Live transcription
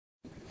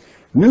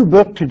New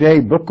book today,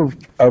 book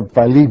of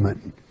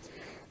Philemon.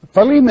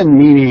 Philemon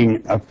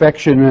meaning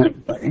affectionate.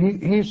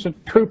 He's a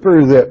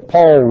trooper that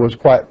Paul was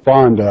quite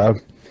fond of.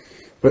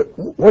 But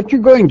what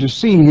you're going to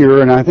see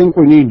here, and I think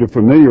we need to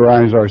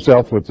familiarize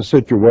ourselves with the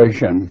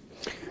situation.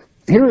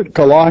 Here at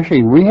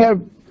Colossae, we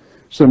have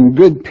some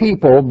good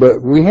people,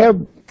 but we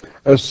have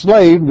a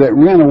slave that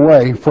ran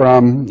away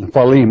from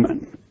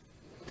Philemon.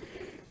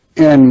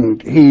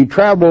 And he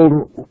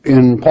traveled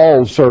in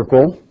Paul's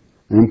circle,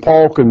 and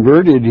Paul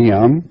converted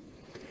him.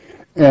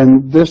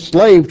 And this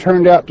slave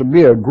turned out to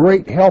be a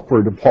great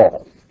helper to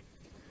Paul.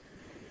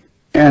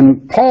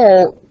 And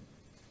Paul,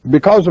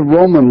 because of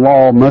Roman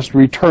law, must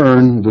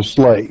return the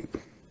slave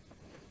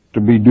to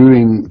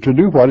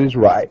do what is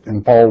right,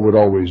 and Paul would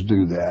always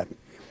do that.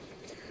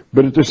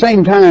 But at the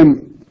same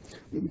time,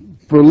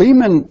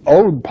 Philemon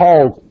owed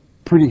Paul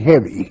pretty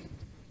heavy,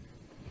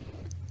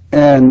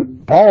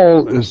 and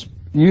Paul is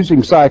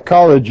using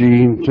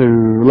psychology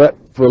to let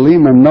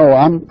Philemon know,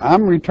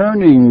 I'm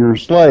returning your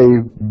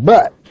slave,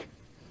 but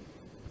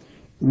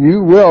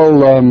you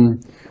will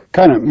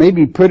kind of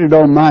maybe put it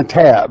on my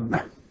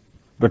tab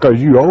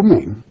because you owe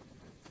me.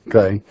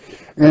 Okay,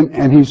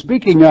 and he's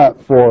speaking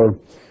up for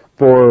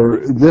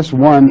this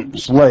one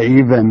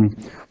slave,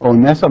 and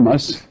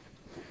Onesimus,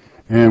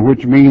 and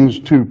which means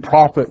to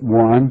profit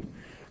one,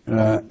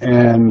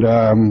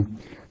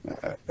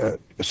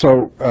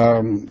 so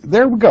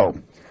there we go.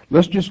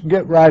 Let's just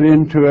get right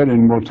into it,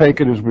 and we'll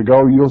take it as we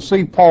go. You'll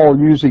see Paul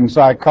using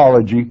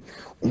psychology.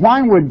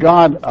 Why would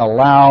God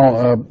allow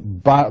a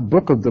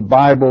book of the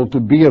Bible to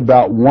be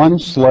about one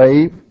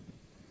slave?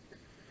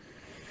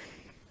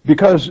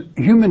 Because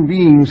human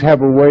beings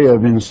have a way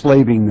of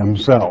enslaving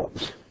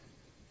themselves.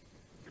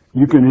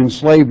 You can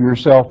enslave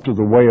yourself to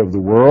the way of the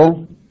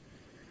world.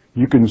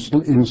 You can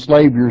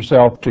enslave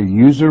yourself to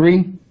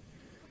usury.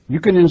 You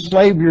can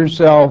enslave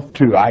yourself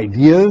to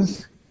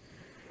ideas.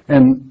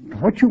 And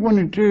what you want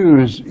to do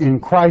is in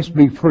Christ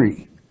be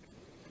free.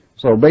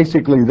 So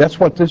basically that's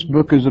what this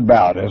book is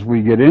about. As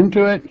we get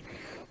into it,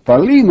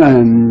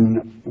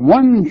 Philemon,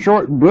 one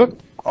short book,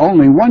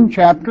 only one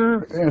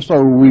chapter,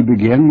 so we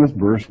begin with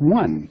verse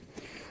 1.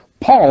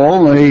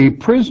 Paul, a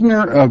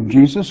prisoner of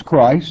Jesus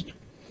Christ,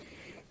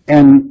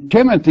 and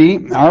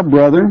Timothy, our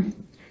brother,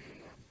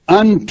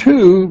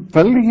 unto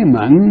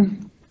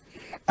Philemon,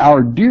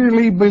 our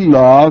dearly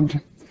beloved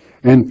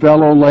and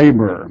fellow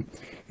laborer.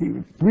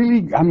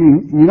 Really, I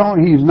mean, you know,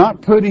 he's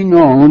not putting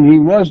on. He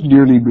was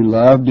dearly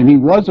beloved, and he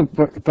was a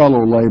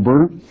fellow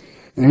laborer,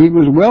 and he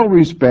was well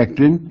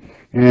respected,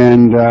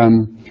 and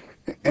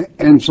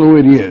so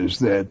it is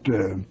that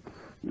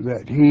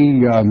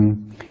he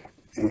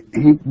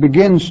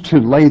begins to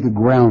lay the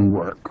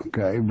groundwork.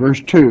 Okay,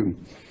 verse 2,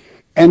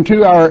 and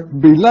to our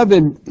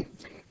beloved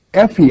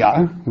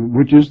Ephia,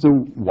 which is the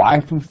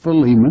wife of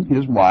Philemon,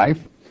 his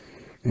wife,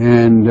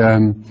 and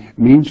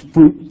means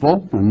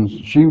fruitful, and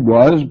she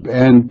was,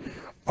 and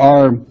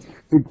our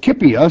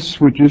Kippius,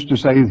 which is to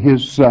say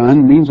his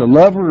son, means a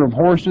lover of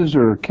horses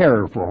or a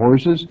carer for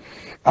horses,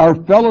 our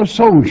fellow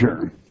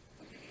soldier,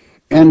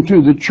 and to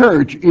the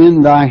church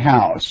in thy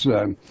house.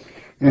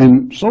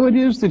 And so it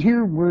is that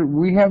here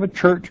we have a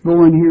church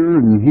going here,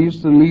 and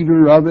he's the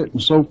leader of it,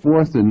 and so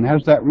forth, and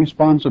has that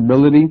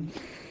responsibility.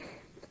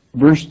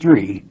 Verse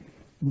 3,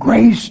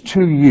 grace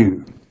to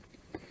you,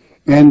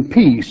 and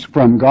peace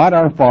from God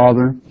our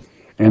Father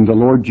and the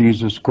Lord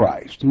Jesus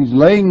Christ. He's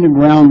laying the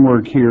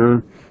groundwork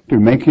here to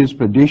make his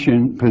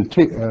petition,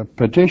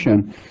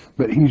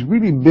 but he's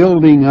really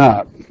building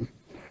up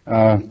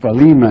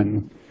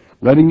Philemon,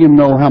 letting him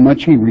know how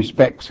much he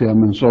respects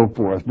him and so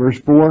forth. Verse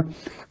 4,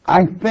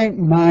 I thank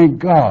my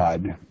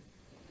God,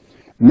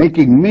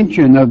 making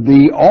mention of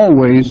thee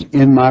always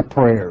in my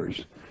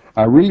prayers.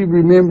 I really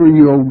remember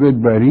you, old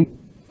good buddy.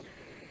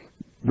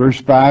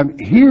 Verse 5,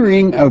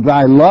 hearing of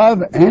thy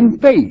love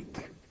and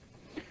faith,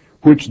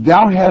 which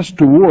thou hast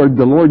toward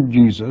the Lord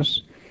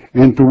Jesus,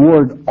 and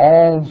toward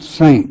all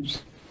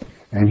saints.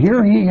 And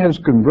here he has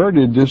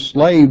converted this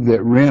slave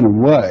that ran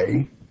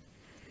away,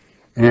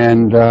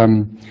 and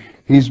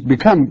he's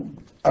become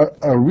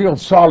a real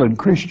solid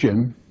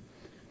Christian,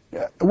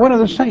 one of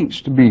the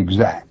saints to be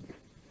exact.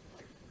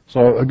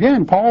 So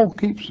again, Paul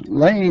keeps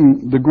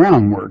laying the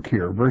groundwork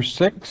here. Verse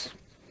 6,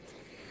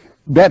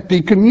 that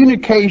the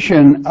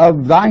communication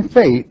of thy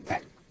faith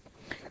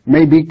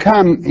may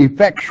become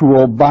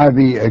effectual by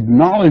the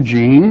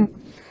acknowledging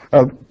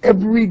of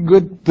every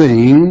good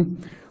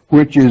thing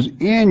which is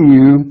in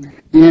you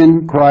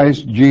in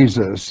Christ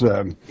Jesus.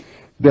 And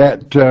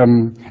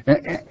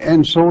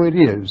so it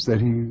is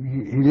that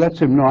he lets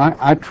him know,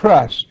 I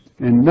trust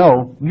and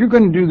know you're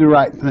going to do the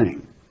right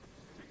thing.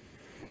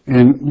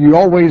 And you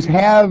always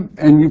have,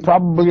 and you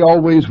probably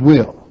always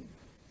will.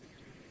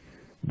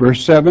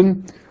 Verse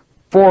 7,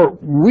 for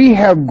we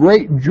have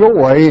great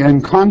joy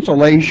and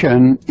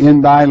consolation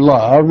in thy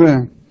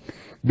love,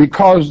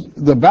 because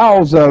the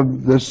bowels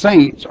of the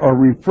saints are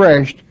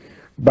refreshed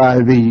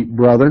by thee,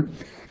 brother.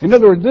 In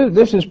other words,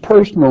 this is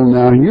personal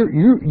now.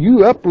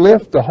 You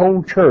uplift the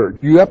whole church.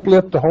 You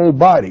uplift the whole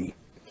body.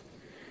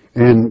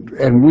 And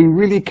we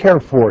really care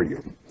for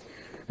you.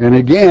 And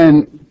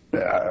again,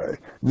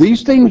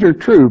 these things are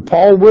true.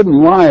 Paul wouldn't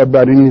lie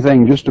about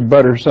anything just to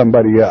butter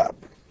somebody up.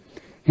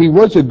 He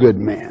was a good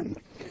man.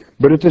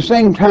 But at the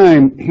same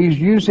time, he's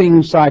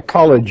using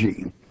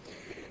psychology.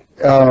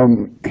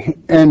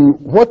 And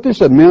what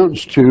this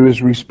amounts to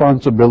is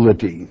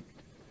responsibility.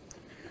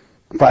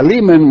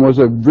 Philemon was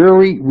a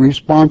very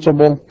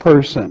responsible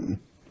person.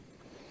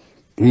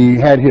 He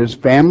had his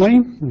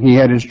family. He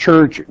had his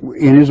church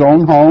in his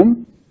own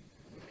home.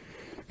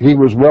 He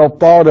was well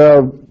thought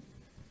of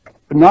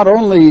not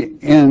only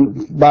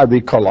by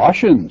the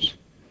Colossians,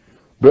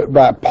 but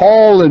by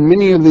Paul and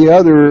many of the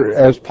other,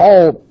 as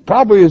Paul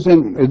probably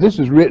this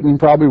is written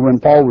probably when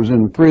Paul was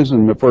in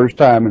prison the first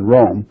time in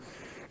Rome.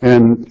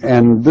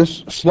 And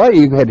this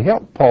slave had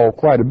helped Paul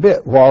quite a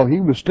bit while he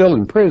was still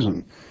in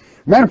prison.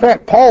 Matter of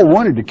fact, Paul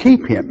wanted to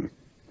keep him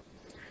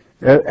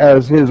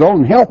as his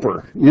own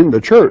helper in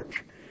the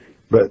church.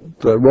 But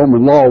the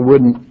Roman law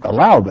wouldn't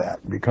allow that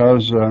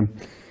because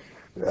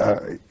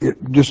it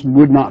just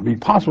would not be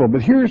possible.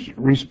 But here's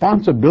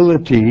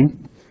responsibility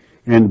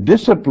and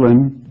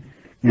discipline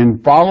in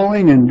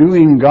following and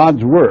doing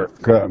God's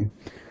work.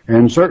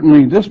 And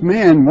certainly this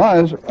man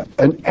was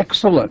an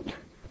excellent,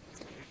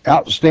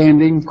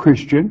 outstanding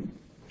Christian,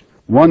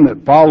 one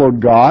that followed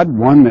God,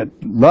 one that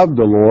loved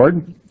the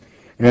Lord.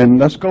 And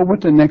let's go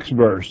with the next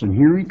verse. And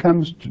here he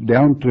comes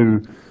down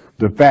to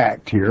the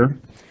fact here.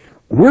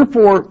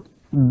 Wherefore,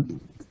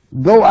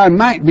 though I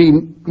might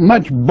be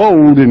much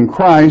bold in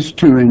Christ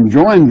to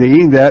enjoin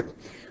thee that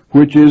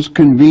which is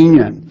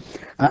convenient.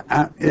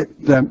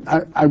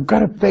 I've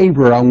got a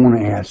favor I want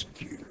to ask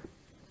you.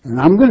 And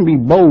I'm going to be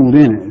bold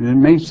in it. It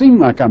may seem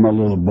like I'm a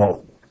little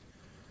bold.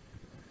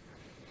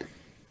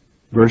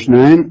 Verse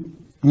 9,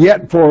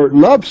 yet for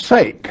love's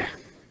sake,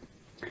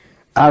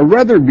 I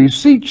rather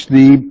beseech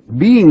thee,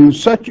 being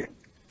such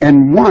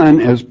an one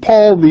as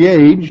Paul the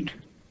aged,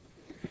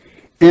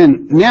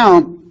 and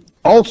now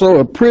also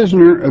a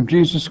prisoner of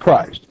Jesus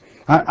Christ.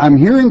 I'm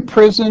here in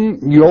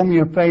prison, you owe me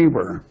a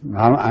favor,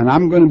 and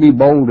I'm going to be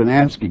bold in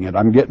asking it.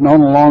 I'm getting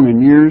on along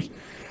in years.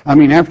 I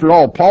mean, after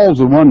all, Paul's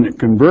the one that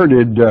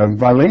converted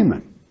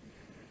Philemon.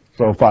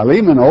 So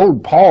Philemon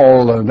owed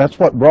Paul, that's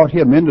what brought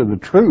him into the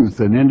truth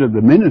and into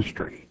the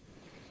ministry.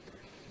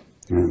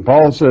 And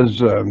Paul says,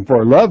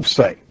 for love's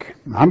sake,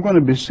 I'm going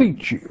to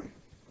beseech you.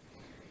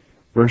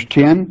 Verse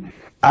 10,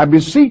 I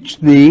beseech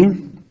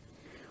thee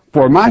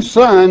for my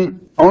son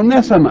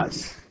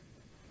Onesimus,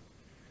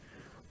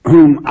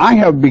 whom I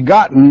have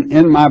begotten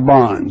in my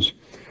bonds.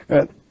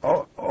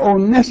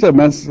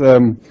 Onesimus,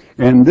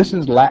 and this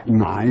is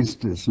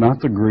Latinized, it's not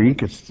the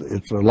Greek, it's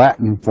a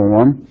Latin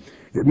form.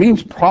 It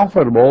means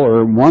profitable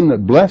or one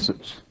that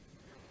blesses.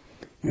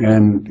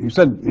 And he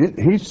said,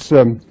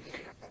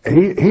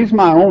 he's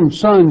my own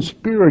son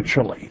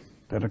spiritually,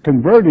 that I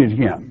converted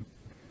him.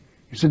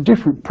 He's a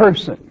different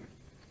person.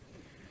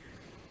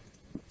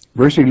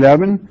 Verse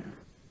 11,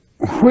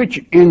 which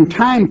in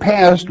time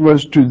past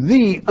was to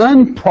thee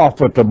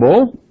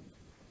unprofitable,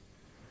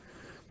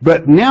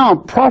 but now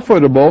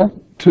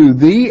profitable to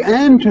thee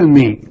and to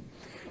me.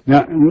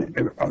 Now,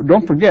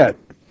 don't forget,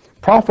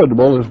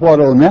 profitable is what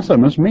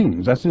Onesimus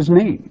means. That's his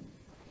name.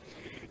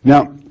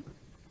 Now,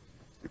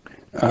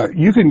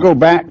 you can go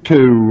back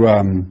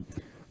to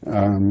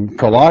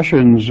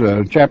Colossians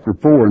chapter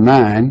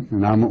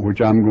 4:9,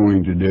 which I'm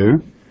going to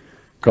do.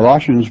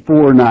 Colossians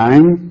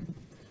 4:9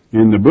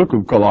 in the book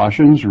of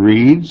Colossians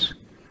reads,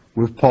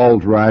 with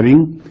Paul's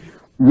writing,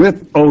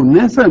 with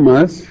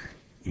Onesimus,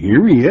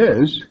 here he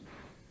is,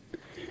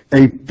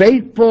 a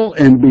faithful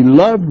and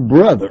beloved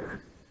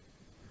brother,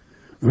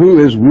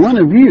 who is one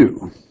of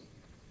you.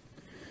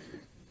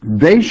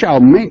 They shall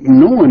make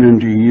known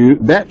unto you,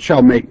 they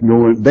shall make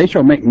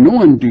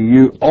known to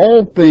you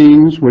all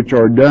things which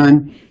are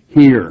done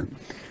here.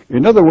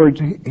 In other words,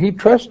 he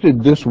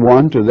trusted this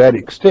one to that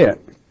extent.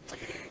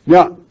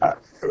 Now,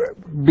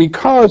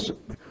 because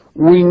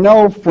we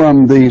know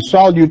from the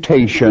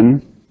salutation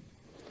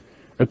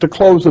at the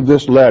close of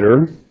this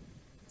letter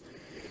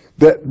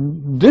that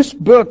this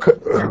book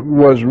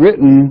was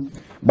written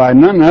by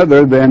none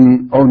other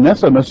than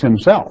Onesimus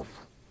himself.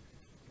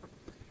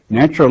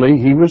 Naturally,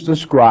 he was the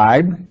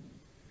scribe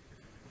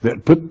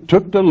that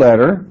took the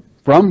letter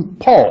from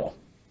Paul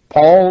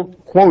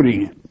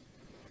quoting it.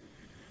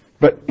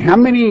 But how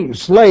many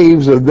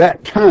slaves of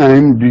that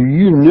time do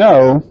you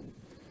know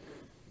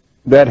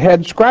that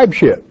had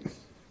scribeship,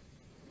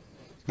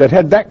 that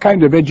had that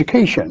kind of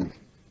education?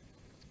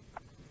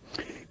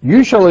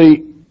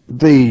 Usually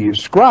the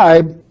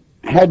scribe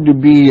had to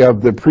be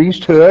of the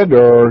priesthood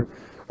or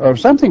of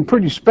something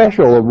pretty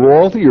special, of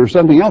royalty or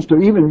something else,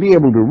 to even be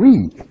able to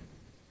read.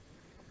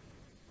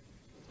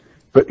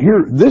 But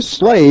here, this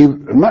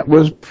slave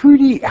was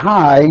pretty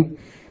high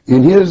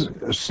in his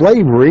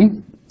slavery,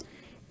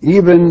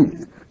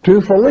 even to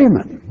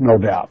Philemon, no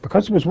doubt,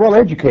 because he was well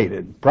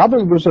educated.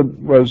 Probably was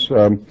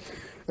in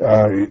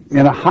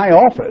a high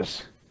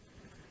office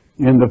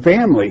in the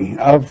family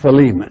of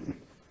Philemon.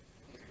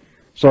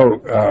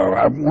 So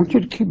I want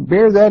you to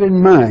bear that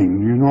in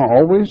mind. You know,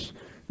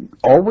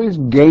 always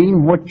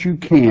gain what you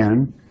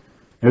can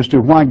as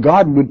to why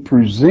God would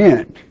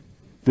present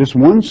this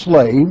one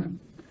slave,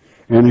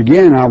 and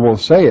again I will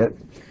say it,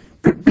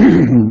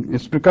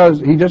 it's because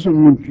he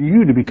doesn't want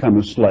you to become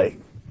a slave.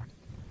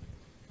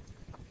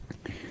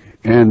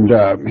 And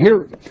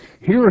here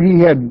he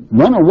had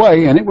run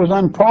away, and it was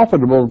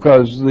unprofitable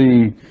because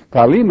the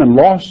Philemon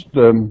lost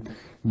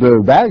the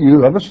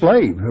value of a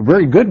slave, a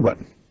very good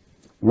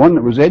one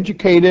that was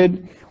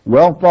educated,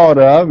 well thought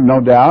of, no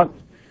doubt,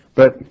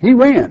 but he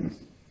ran.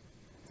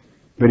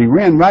 But he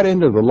ran right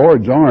into the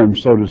Lord's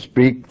arms, so to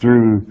speak,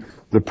 through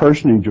the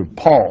personage of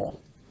Paul.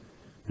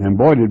 And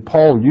boy, did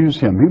Paul use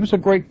him. He was a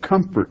great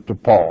comfort to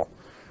Paul.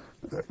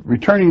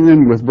 Returning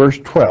then with verse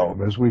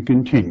 12 as we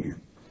continue.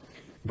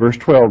 Verse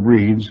 12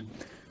 reads,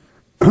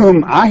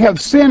 "Whom I have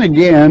sent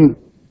again,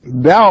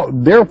 thou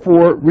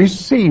therefore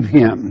receive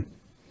him.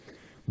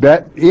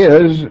 That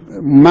is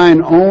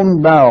mine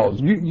own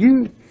bowels."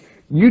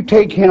 You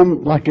take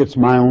him like it's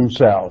my own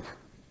self.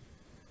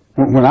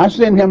 When I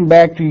send him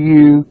back to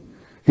you,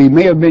 he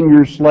may have been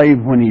your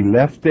slave when he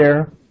left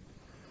there,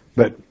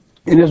 but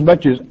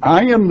inasmuch as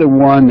I am the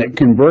one that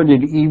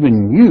converted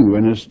even you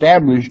and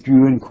established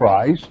you in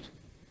Christ,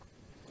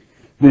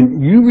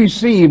 then you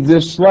receive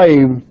this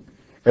slave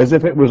as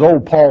if it was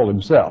old Paul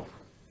himself.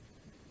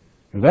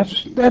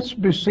 That's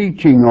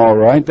beseeching, all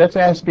right. That's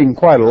asking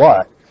quite a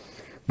lot.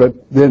 But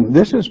then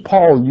this is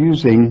Paul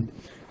using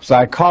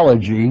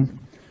psychology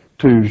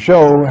to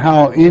show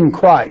how in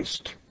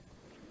Christ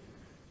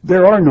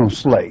there are no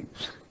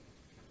slaves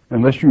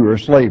unless you are a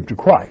slave to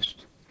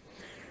Christ,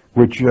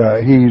 which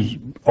he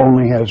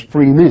only has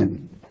free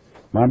men.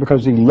 Why?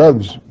 Because he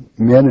loves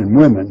men and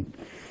women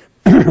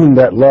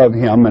that love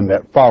him and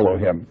that follow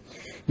him.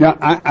 Now,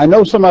 I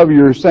know some of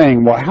you are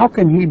saying, well, how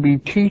can he be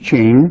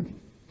teaching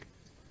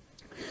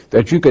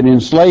that you can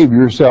enslave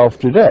yourself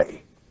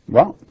today?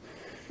 Well,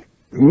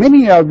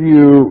 many of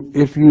you,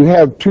 if you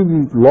have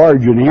too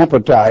large an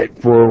appetite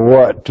for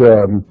what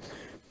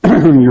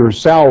your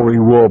salary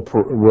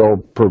will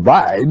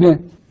provide,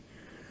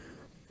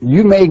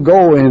 you may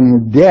go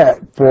in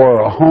debt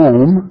for a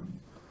home,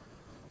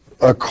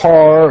 a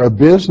car, a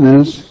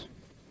business,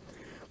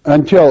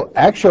 until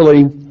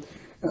actually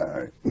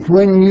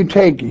when you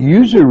take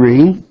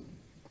usury,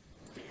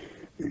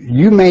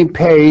 you may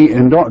pay,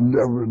 and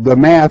the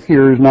math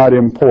here is not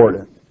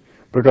important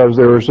because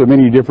there are so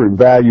many different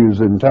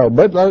values in total,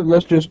 but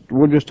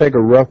we'll just take a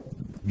rough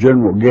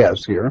general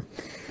guess here.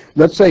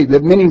 Let's say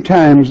that many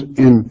times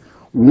in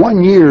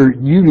 1 year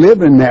you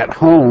live in that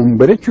home,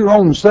 but it's your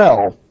own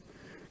self.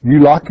 You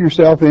lock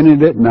yourself in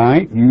it at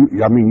night.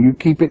 You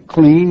keep it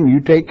clean. You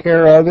take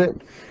care of it.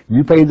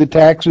 You pay the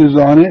taxes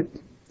on it.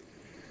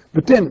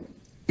 But then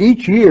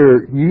each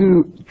year,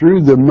 you,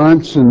 through the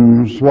months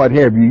and what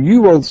have you,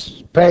 you will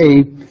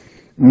pay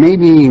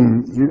maybe,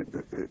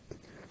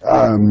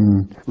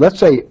 let's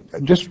say,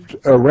 just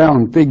a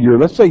round figure,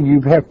 let's say you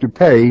have to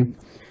pay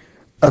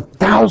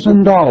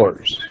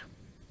 $1,000.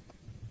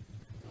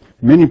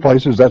 Many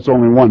places that's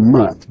only 1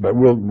 month, but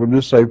we'll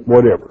just say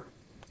whatever.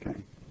 Okay.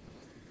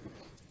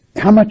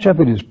 How much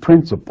of it is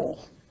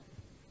principal?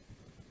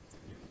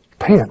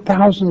 Pay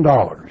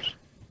 $1,000.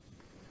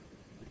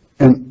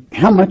 And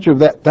how much of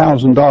that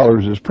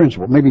 $1,000 is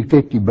principal? Maybe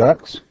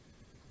 $50.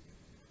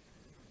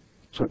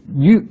 So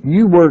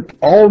you worked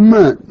all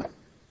month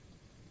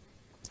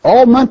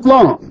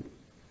long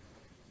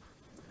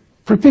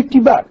for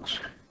 $50,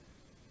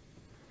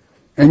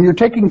 and you're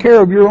taking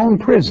care of your own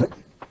prison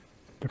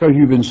because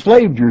you've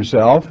enslaved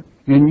yourself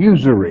in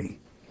usury.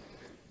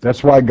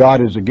 That's why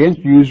God is against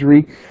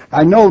usury.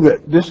 I know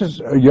that this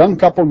is a young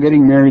couple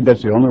getting married.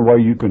 That's the only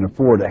way you can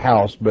afford a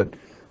house, but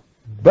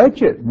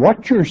budget.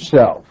 Watch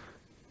yourself.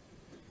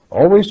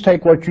 Always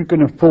take what you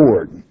can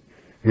afford,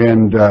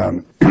 and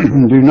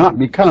do not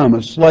become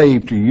a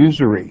slave to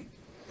usury.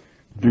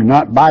 Do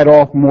not bite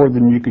off more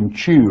than you can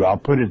chew. I'll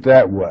put it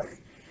that way.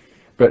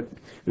 But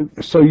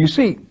so you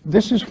see,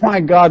 this is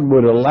why God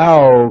would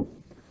allow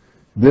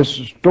this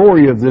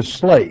story of this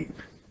slave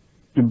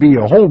to be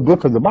a whole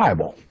book of the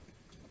Bible,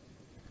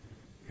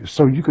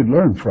 so you could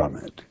learn from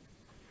it.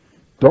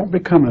 Don't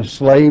become a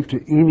slave to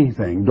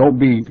anything. Don't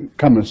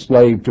become a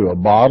slave to a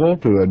bottle,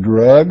 to a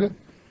drug,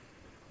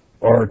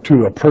 or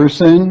to a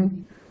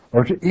person,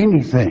 or to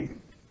anything.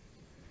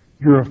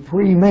 You're a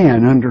free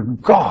man under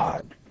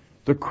God,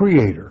 the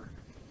Creator.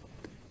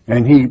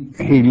 And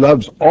He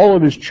loves all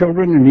of His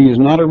children, and He is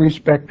not a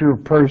respecter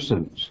of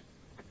persons.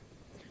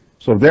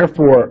 So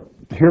therefore,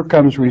 here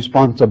comes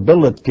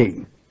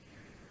responsibility,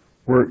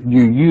 where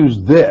you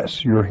use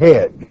this, your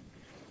head,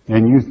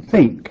 and you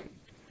think,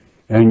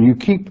 and you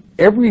keep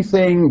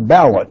everything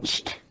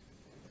balanced,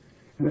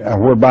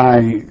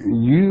 whereby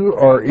you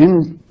are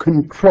in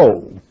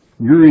control.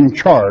 You're in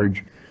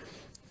charge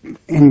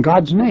in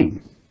God's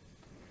name.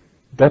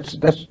 That's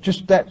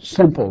just that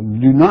simple.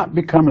 Do not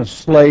become a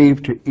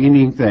slave to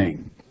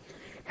anything.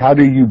 How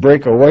do you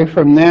break away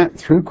from that?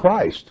 Through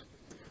Christ.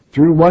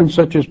 Through one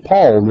such as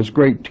Paul, this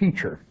great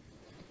teacher.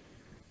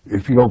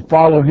 If you'll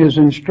follow his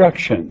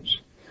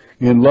instructions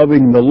in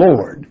loving the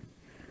Lord,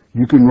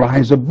 you can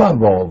rise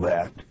above all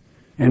that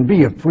and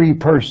be a free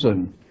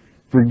person,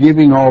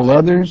 forgiving all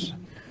others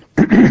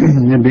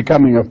and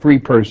becoming a free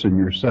person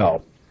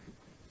yourself.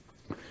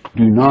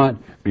 Do not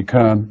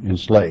become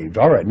enslaved.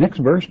 All right, next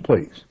verse,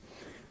 please.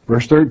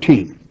 Verse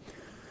 13.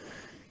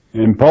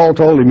 And Paul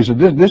told him, he said,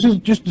 this is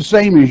just the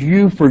same as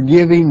you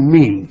forgiving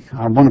me.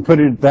 I want to put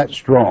it that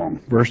strong.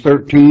 Verse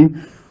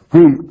 13,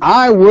 whom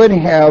I would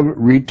have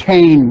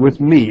retained with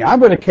me. I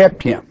would have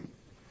kept him,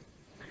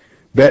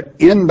 that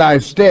in thy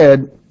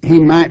stead he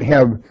might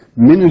have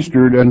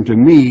ministered unto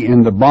me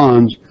in the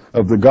bonds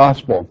of the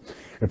gospel.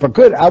 If I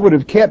could, I would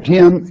have kept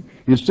him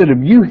instead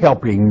of you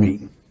helping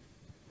me.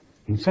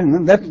 He's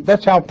saying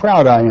that's how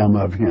proud I am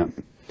of him.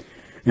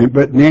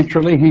 But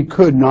naturally he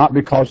could not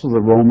because of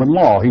the Roman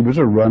law. He was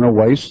a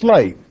runaway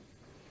slave.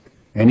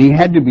 And he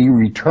had to be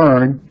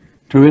returned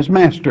to his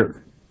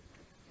master.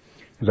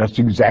 That's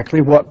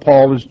exactly what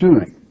Paul is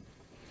doing.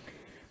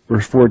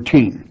 Verse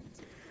 14.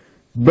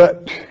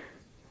 But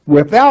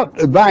without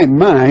thy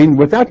mind,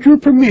 without your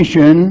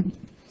permission,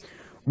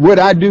 would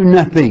I do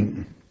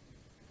nothing,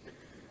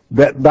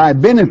 that thy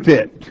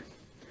benefit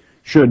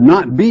should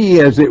not be,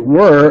 as it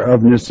were,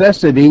 of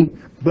necessity,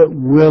 but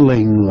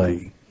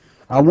willingly.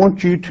 I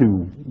want you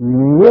to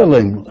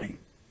willingly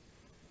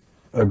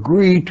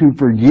agree to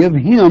forgive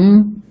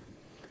him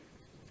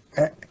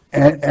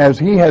as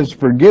he has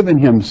forgiven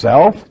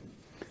himself,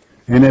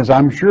 and as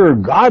I'm sure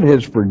God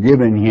has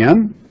forgiven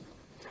him.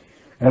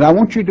 And I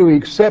want you to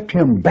accept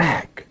him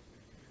back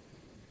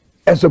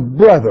as a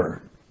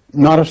brother,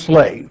 not a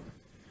slave.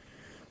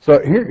 So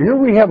here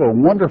we have a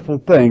wonderful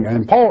thing.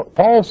 And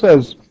Paul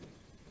says,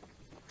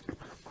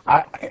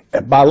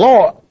 by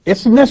law,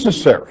 it's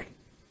necessary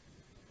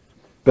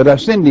that I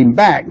send him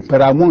back,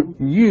 but I want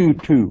you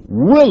to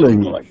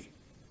willingly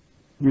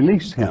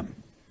release him.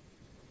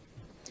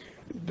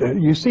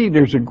 You see,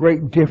 there's a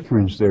great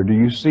difference there. Do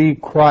you see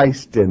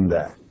Christ in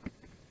that?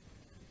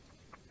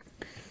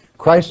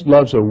 Christ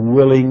loves a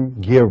willing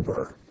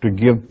giver to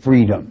give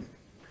freedom.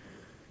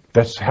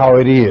 That's how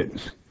it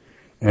is.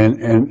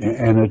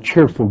 And a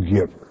cheerful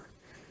giver.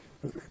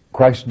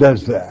 Christ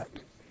does that.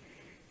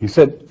 He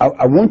said,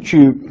 I want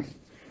you,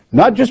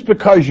 not just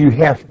because you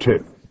have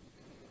to,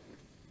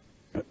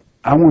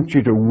 I want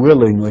you to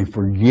willingly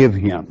forgive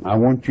him. I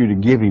want you to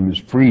give him his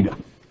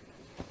freedom.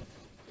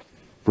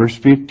 Verse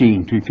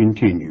 15 to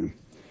continue.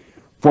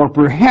 For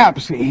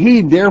perhaps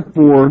he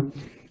therefore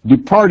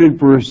departed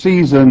for a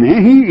season,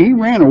 and he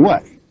ran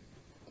away,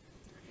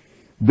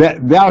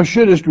 that thou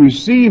shouldest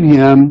receive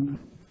him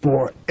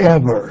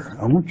forever.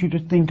 I want you to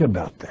think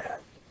about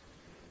that.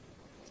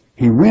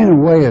 He ran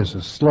away as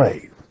a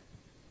slave.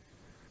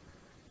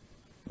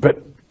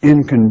 But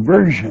in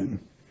conversion,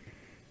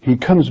 he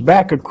comes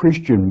back a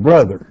Christian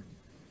brother,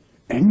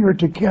 and you're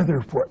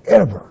together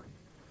forever.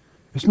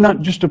 It's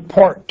not just a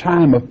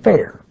part-time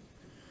affair,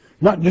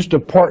 not just a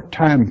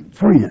part-time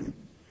friend,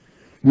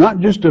 not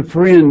just a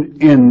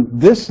friend in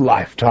this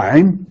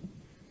lifetime,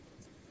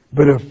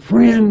 but a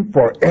friend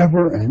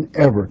forever and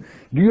ever.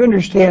 Do you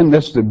understand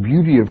that's the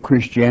beauty of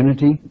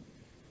Christianity?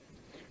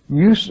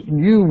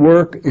 You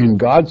work in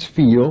God's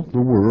field,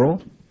 the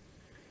world,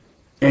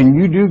 and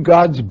you do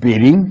God's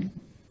bidding,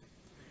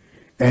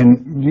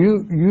 and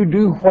you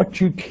do what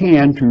you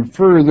can to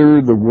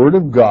further the Word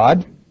of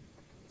God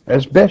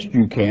as best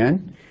you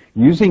can,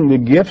 using the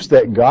gifts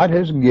that God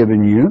has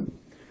given you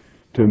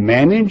to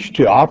manage,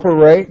 to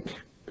operate,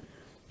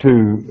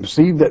 to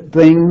see that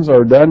things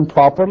are done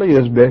properly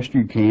as best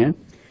you can,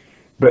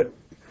 but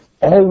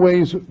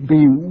always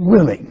be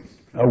willing,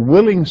 a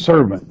willing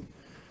servant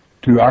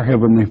to our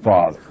Heavenly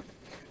Father.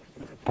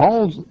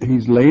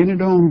 He's laying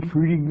it on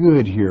pretty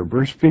good here.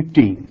 Verse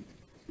 15,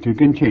 to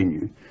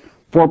continue.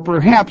 For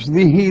perhaps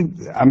we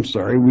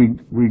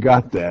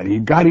got that. He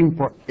got him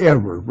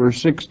forever.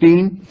 Verse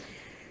 16,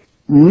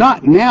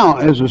 not now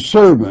as a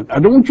servant. I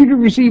don't want you to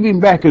receive him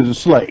back as a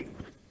slave,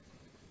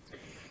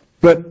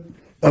 but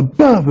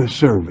above a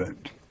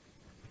servant,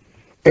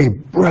 a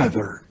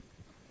brother,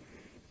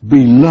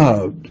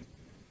 beloved,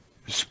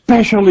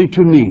 specially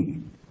to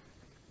me.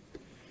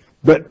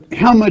 But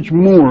how much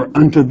more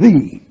unto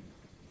thee,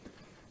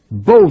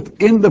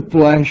 both in the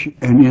flesh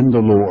and in the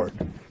Lord.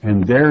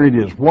 And there it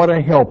is. What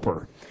a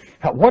helper.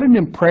 What an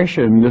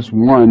impression this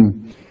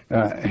one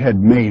had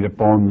made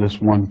upon this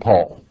one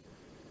Paul.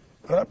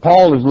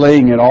 Paul is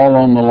laying it all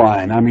on the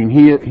line. I mean,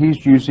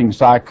 he's using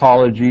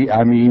psychology.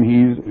 I mean,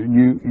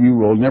 you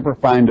will never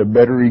find a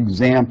better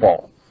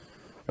example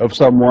of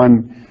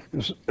someone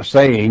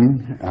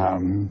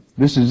saying,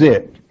 this is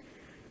it.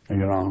 You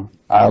know,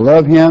 I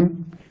love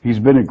him. He's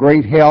been a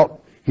great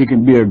help. He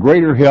can be a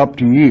greater help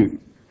to you.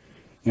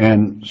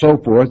 And so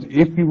forth,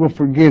 if you will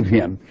forgive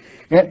him.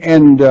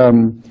 And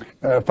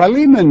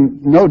Philemon,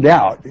 no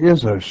doubt,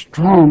 is a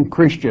strong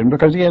Christian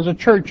because he has a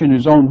church in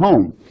his own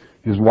home.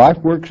 His wife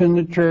works in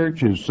the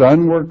church, his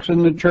son works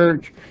in the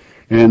church,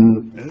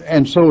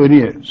 and so it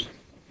is.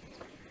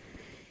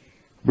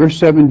 Verse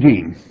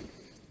 17.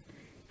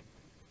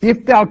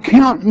 If thou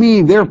count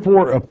me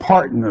therefore a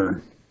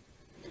partner,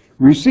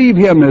 receive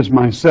him as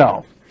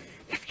myself.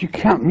 If you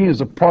count me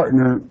as a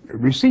partner,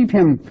 receive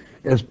him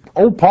as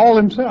old Paul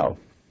himself.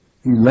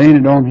 He's laying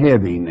it on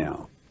heavy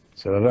now.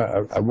 So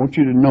I want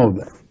you to know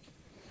that.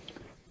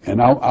 And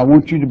I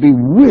want you to be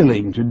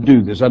willing to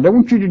do this. I don't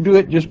want you to do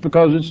it just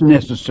because it's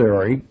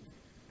necessary.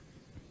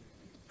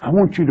 I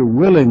want you to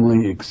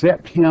willingly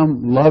accept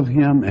him, love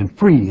him, and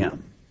free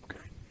him.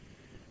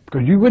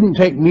 Because you wouldn't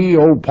take me,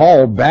 old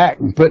Paul, back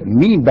and put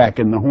me back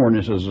in the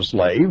harness as a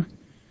slave.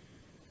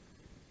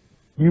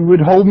 You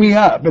would hold me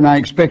up, and I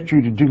expect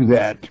you to do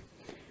that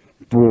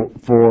for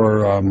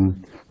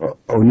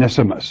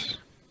Onesimus.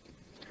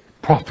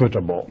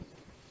 Profitable.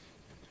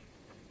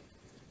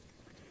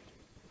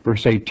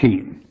 Verse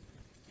 18.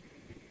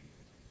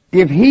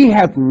 If he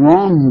hath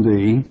wronged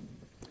thee,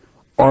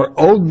 or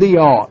owed thee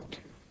aught,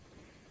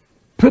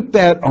 put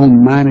that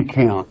on mine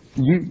account.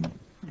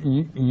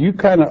 You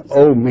kind of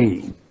owe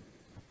me,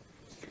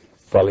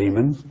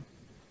 Philemon.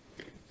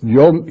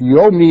 You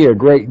owe me a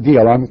great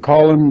deal. I'm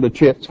calling the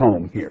chits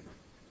home here.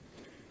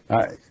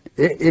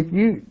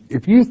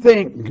 If you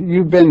think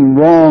you've been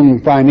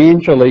wrong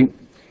financially,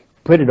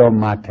 put it on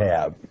my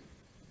tab.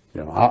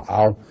 You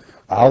know,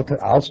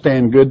 I'll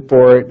stand good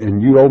for it,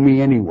 and you owe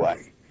me anyway.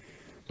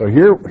 So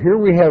here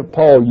we have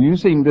Paul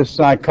using this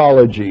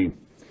psychology,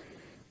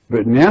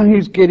 but now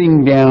he's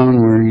getting down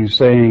where he's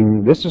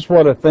saying, this is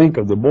what I think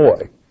of the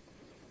boy.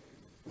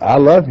 I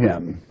love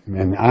him,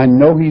 and I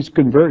know he's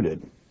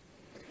converted.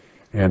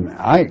 And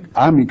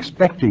I'm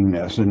expecting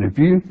this, and if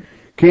you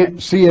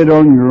can't see it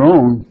on your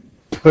own,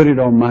 put it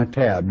on my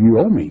tab. You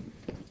owe me.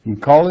 You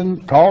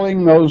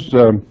calling those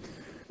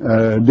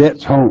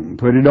debts home.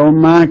 Put it on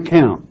my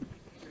account.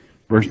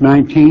 Verse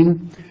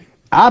 19,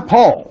 I,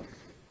 Paul,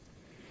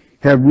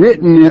 have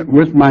written it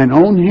with mine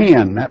own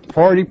hand. That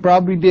part he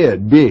probably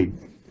did, big.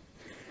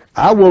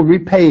 I will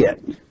repay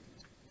it.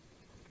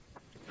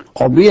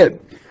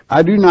 Albeit,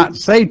 I do not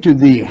say to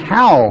thee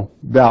how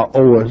thou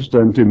owest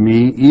unto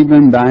me,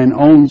 even thine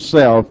own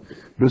self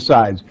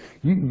besides.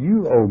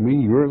 You owe me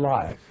your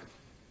life.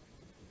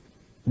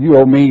 You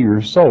owe me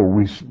your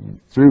soul.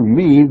 Through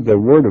me, the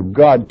word of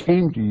God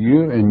came to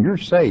you, and you're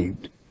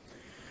saved.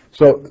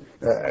 So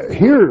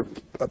here,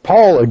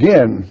 Paul,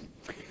 again,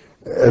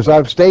 as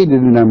I've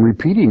stated, and I'm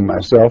repeating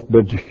myself,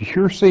 but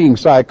you're seeing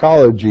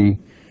psychology,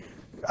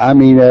 I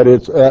mean, at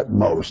its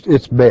utmost,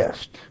 its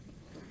best.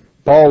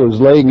 Paul is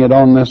laying it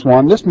on this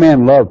one. This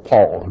man loved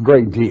Paul a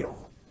great deal.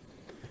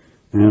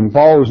 And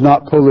Paul was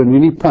not pulling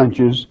any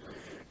punches.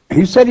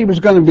 He said he was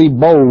going to be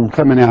bold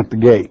coming out the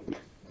gate.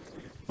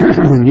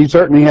 He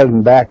certainly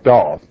hasn't backed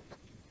off.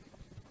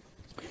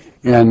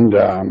 And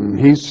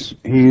he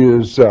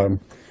is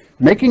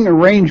making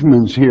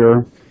arrangements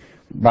here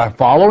by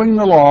following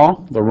the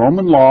law, the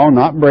Roman law,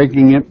 not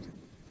breaking it.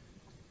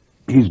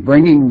 He's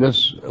bringing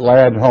this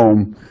lad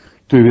home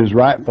to his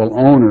rightful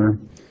owner.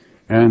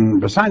 And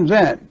besides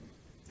that,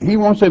 he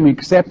wants him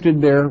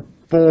accepted there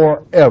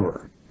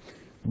forever.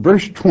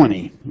 Verse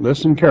 20,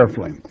 listen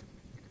carefully.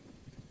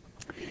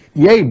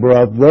 Yea,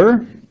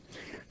 brother,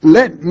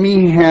 let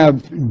me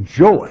have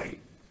joy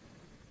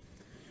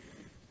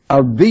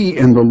of thee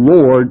in the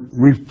Lord.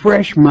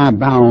 Refresh my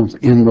bowels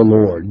in the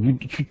Lord. You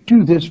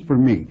do this for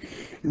me.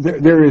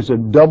 There is a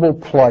double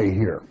play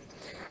here.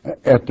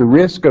 At the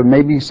risk of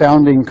maybe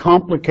sounding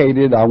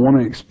complicated, I want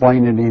to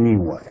explain it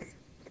anyway.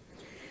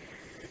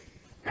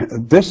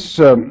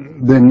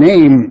 The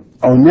name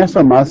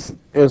Onesimus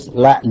is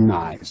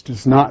Latinized.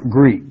 It's not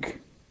Greek.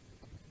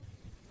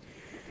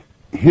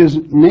 His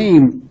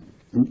name,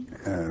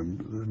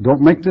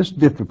 don't make this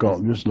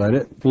difficult, just let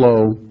it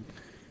flow.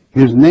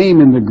 His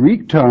name in the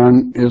Greek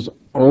tongue is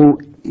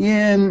O-N-A-M-E,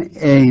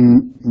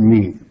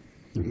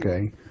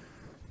 okay,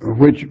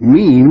 which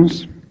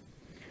means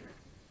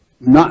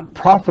not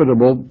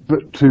profitable,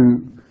 but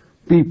to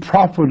be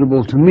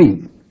profitable to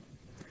me.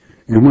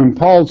 And when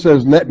Paul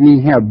says, let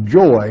me have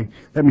joy,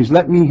 that means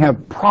let me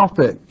have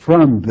profit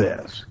from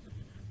this.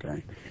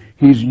 Okay?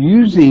 He's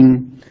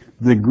using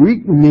the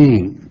Greek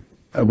name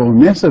of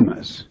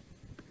Onesimus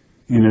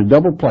in a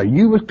double play.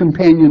 You with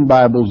companion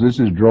Bibles, this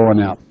is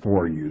drawn out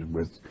for you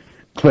with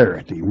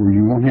clarity, where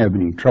you won't have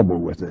any trouble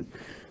with it.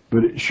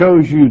 But it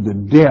shows you the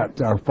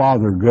depth our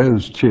Father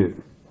goes to.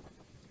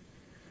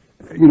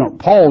 You know,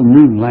 Paul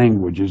knew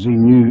languages. He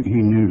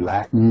knew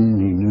Latin,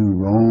 he knew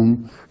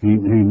Rome, he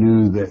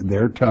knew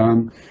their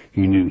tongue,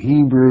 he knew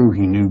Hebrew,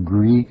 he knew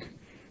Greek,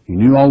 he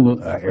knew all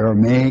the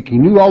Aramaic, he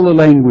knew all the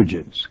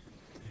languages.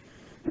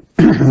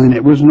 And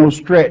it was no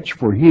stretch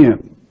for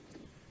him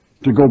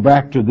to go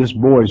back to this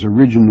boy's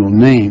original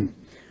name,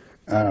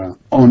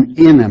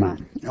 Onesimus.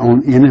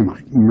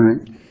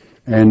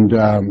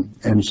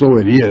 And so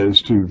it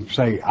is to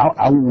say,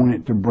 I want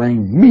it to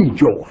bring me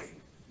joy.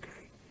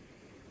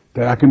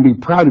 That I can be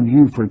proud of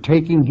you for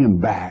taking him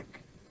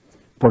back,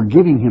 for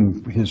giving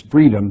him his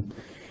freedom.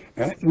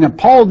 Now,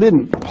 Paul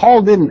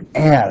didn't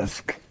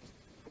ask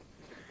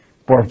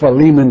for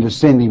Philemon to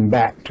send him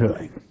back to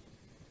him.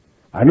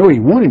 I know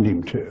he wanted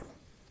him to,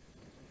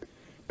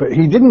 but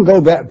he didn't go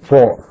that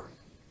far.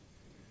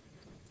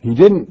 He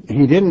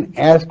didn't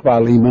ask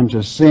Philemon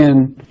to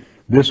send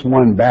this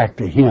one back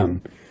to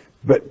him.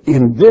 But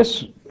in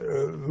this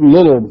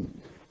little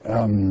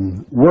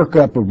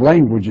workup of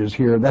languages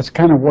here, that's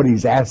kind of what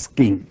he's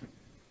asking.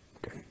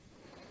 Okay.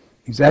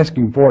 He's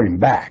asking for him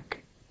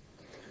back.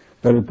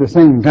 But at the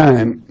same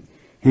time,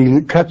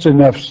 he cuts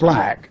enough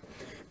slack,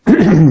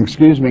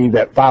 excuse me,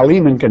 that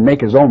Philemon can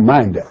make his own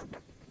mind up.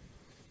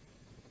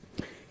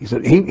 He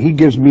said, he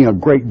gives me a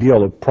great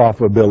deal of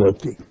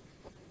profitability,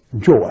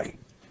 joy.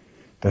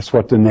 That's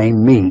what the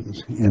name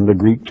means in the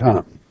Greek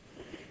tongue.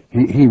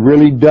 He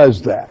really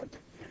does that,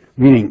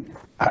 meaning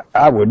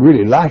I would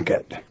really like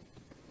it.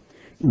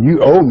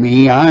 You owe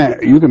me,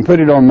 you can put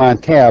it on my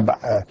tab.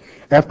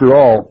 After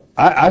all,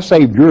 I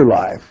saved your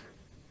life.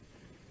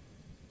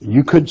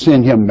 You could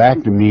send him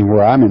back to me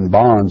where I'm in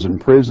bonds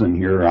and prison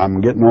here. I'm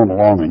getting on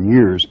along in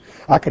years.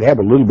 I could have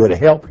a little bit of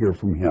help here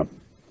from him.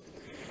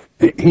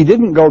 He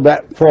didn't go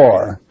that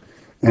far,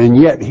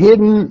 and yet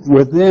hidden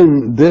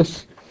within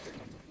this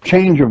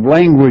change of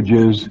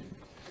languages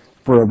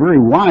for a very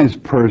wise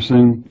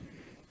person,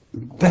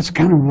 that's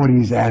kind of what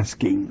he's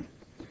asking.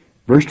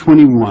 Verse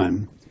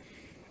 21,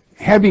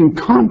 having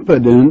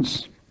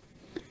confidence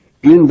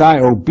in thy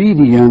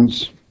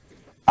obedience,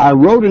 I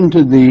wrote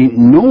unto thee,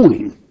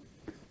 knowing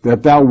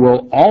that thou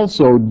wilt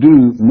also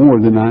do more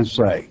than I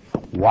say.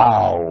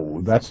 Wow,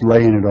 that's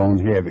laying it on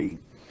heavy. He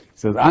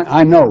says,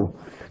 I know.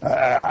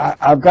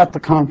 I've got the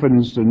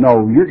confidence to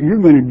know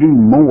you're going to do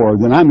more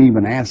than I'm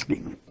even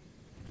asking.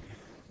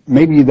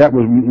 Maybe that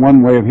was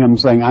one way of him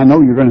saying, I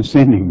know you're going to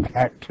send him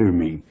back to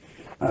me.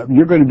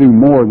 You're going to do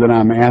more than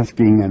I'm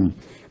asking, and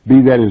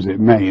be that as it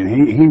may. And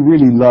he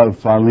really loved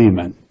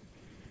Philemon,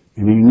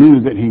 and he knew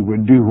that he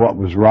would do what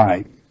was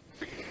right.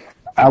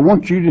 I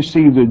want you to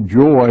see the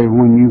joy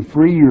when you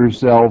free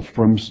yourself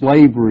from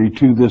slavery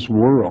to this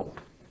world.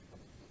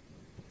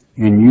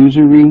 In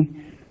usury,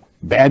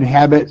 bad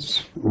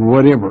habits,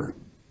 whatever.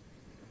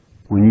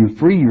 When you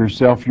free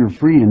yourself, you're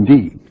free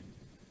indeed.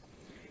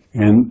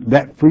 And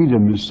that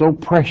freedom is so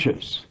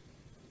precious.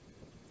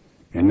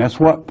 And that's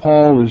what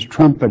Paul is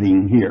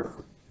trumpeting here,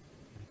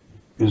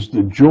 is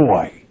the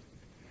joy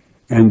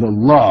and the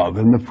love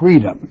and the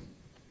freedom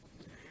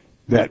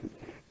that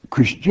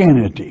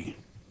Christianity,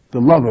 the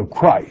love of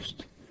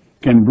Christ,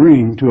 can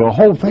bring to a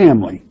whole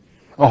family,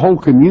 a whole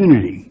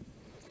community.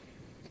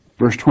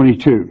 Verse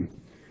 22,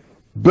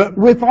 but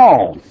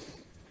withal,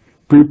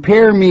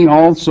 prepare me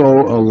also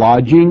a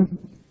lodging,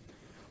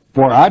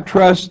 for I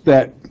trust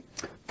that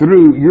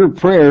through your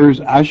prayers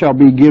I shall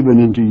be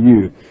given unto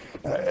you.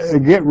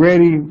 Get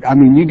ready. I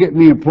mean, you get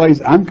me a place,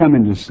 I'm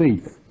coming to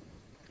see you.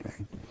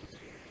 Okay.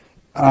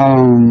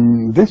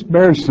 This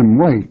bears some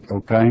weight,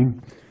 okay?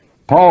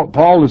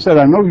 Paul has said,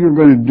 I know you're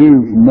going to do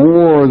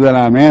more than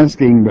I'm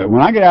asking, but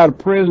when I get out of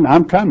prison,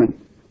 I'm coming.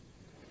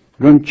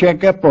 I'm going to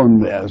check up on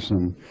this,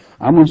 and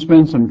I'm going to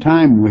spend some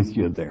time with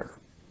you there.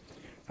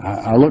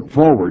 I look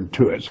forward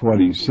to it, is what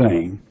he's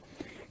saying.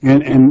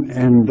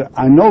 And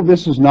I know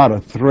this is not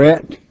a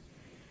threat,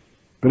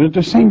 but at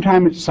the same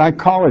time, it's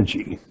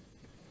psychology.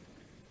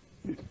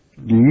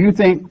 Do you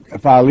think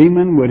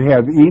Philemon would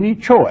have any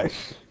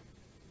choice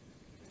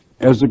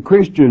as a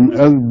Christian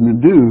other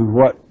than to do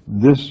what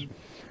this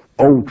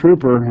old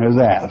trooper has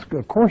asked?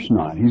 Of course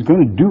not. He's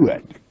going to do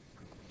it.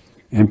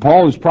 And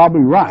Paul is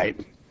probably right.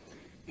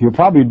 He'll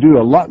probably do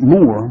a lot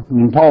more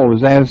than Paul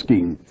is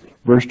asking.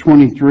 Verse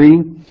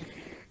 23,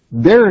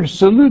 there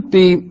salute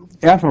thee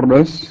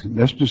Epaphras,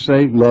 that's to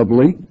say,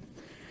 lovely,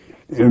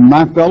 and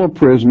my fellow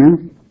prisoner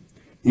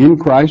in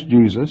Christ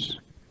Jesus,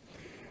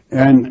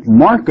 and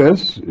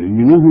Marcus. You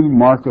know who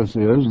Marcus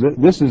is.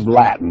 This is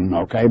Latin,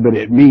 okay, but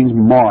it means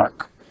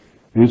Mark.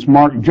 And it's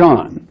Mark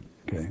John,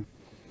 okay.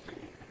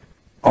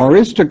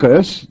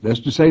 Aristarchus, that's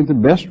to say the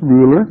best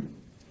ruler.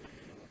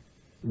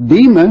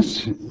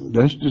 Demas,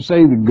 that's to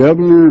say the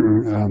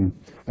governor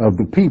of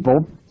the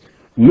people.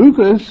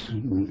 Lucas,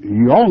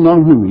 you all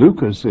know who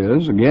Lucas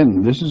is.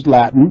 Again, this is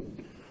Latin.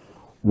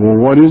 Well,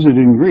 what is it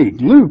in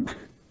Greek? Luke.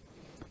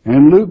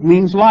 And Luke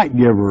means light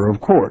giver, of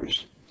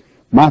course.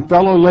 My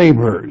fellow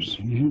laborers.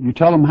 You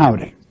tell them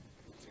howdy.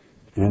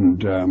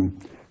 And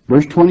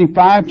verse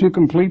 25 to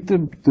complete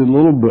the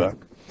little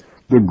book.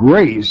 The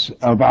grace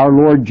of our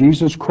Lord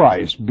Jesus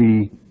Christ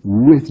be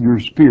with your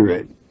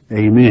spirit.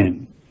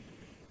 Amen.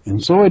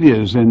 And so it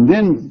is. And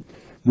then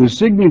the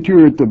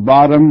signature at the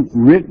bottom,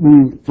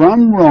 written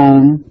from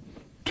Rome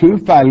to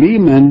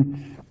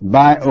Philemon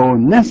by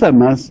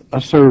Onesimus, a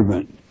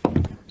servant.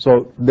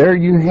 So there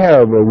you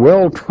have a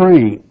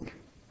well-trained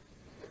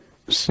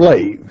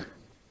slave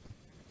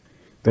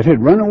that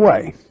had run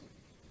away.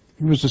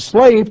 He was a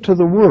slave to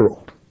the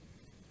world.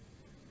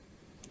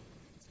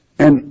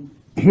 And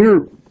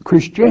here,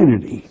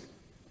 Christianity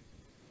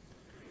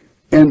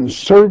and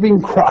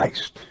serving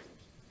Christ,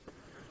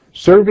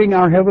 serving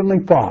our Heavenly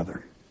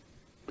Father,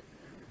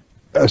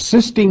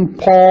 assisting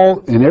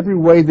Paul in every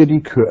way that he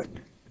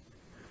could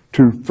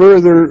to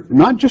further,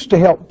 not just to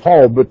help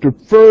Paul, but to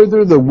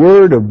further the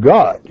Word of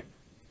God.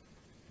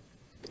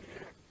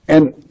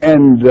 And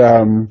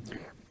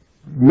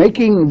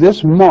making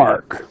this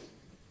mark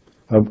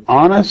of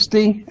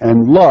honesty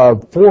and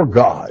love for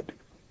God.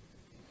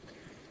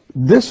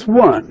 This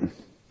one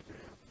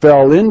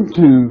fell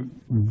into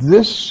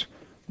this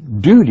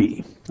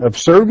duty of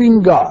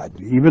serving God,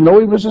 even though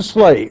he was a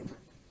slave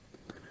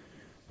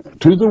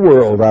to the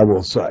world, I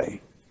will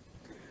say,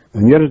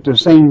 and yet at the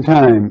same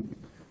time,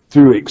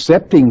 through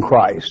accepting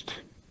Christ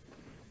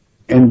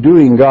and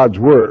doing God's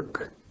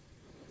work,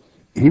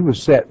 he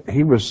was set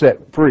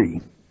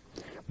free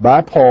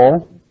by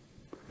Paul.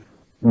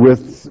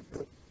 With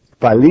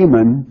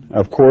Philemon,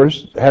 of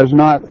course, has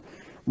not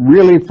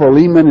really.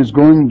 Philemon is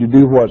going to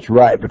do what's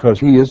right because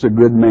he is a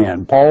good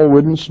man. Paul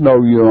wouldn't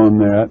snow you on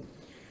that.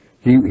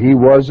 He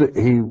was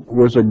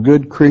a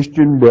good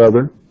Christian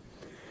brother,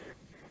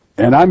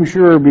 and I'm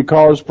sure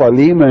because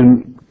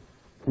Philemon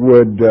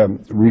would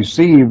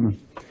receive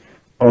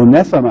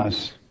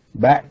Onesimus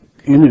back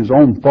in his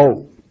own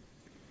fold,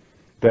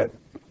 that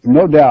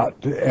no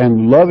doubt,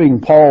 and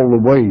loving Paul the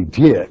way he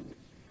did,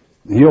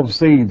 he'll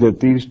see that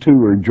these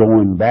two are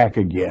joined back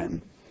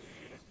again.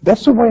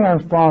 That's the way our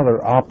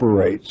Father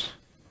operates.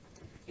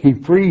 He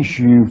frees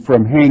you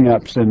from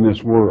hang-ups in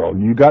this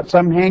world. You got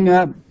some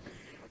hang-up?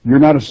 You're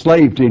not a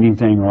slave to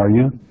anything, are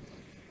you?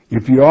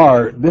 If you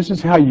are, this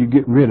is how you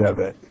get rid of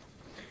it,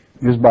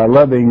 is by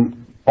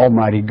loving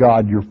Almighty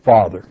God, your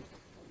Father,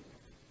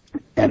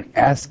 and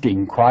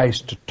asking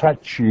Christ to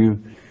touch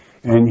you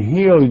and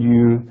heal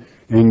you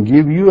and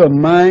give you a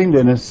mind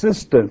and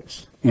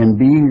assistance in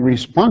being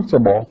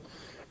responsible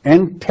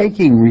and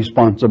taking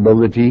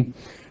responsibility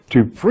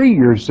to free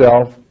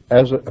yourself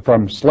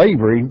from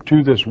slavery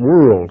to this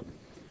world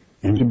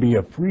and to be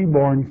a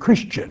freeborn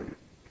Christian,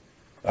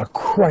 a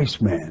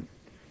Christ man,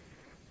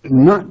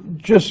 not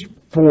just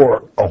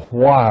for a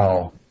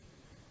while,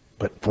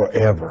 but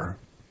forever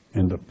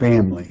in the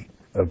family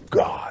of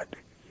God.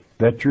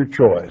 That's your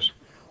choice.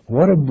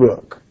 What a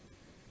book.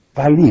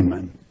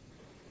 Philemon,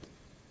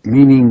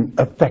 meaning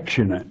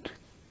affectionate.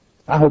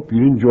 I hope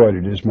you enjoyed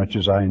it as much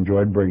as I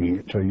enjoyed bringing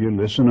it to you.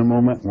 Listen a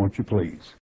moment, won't you please?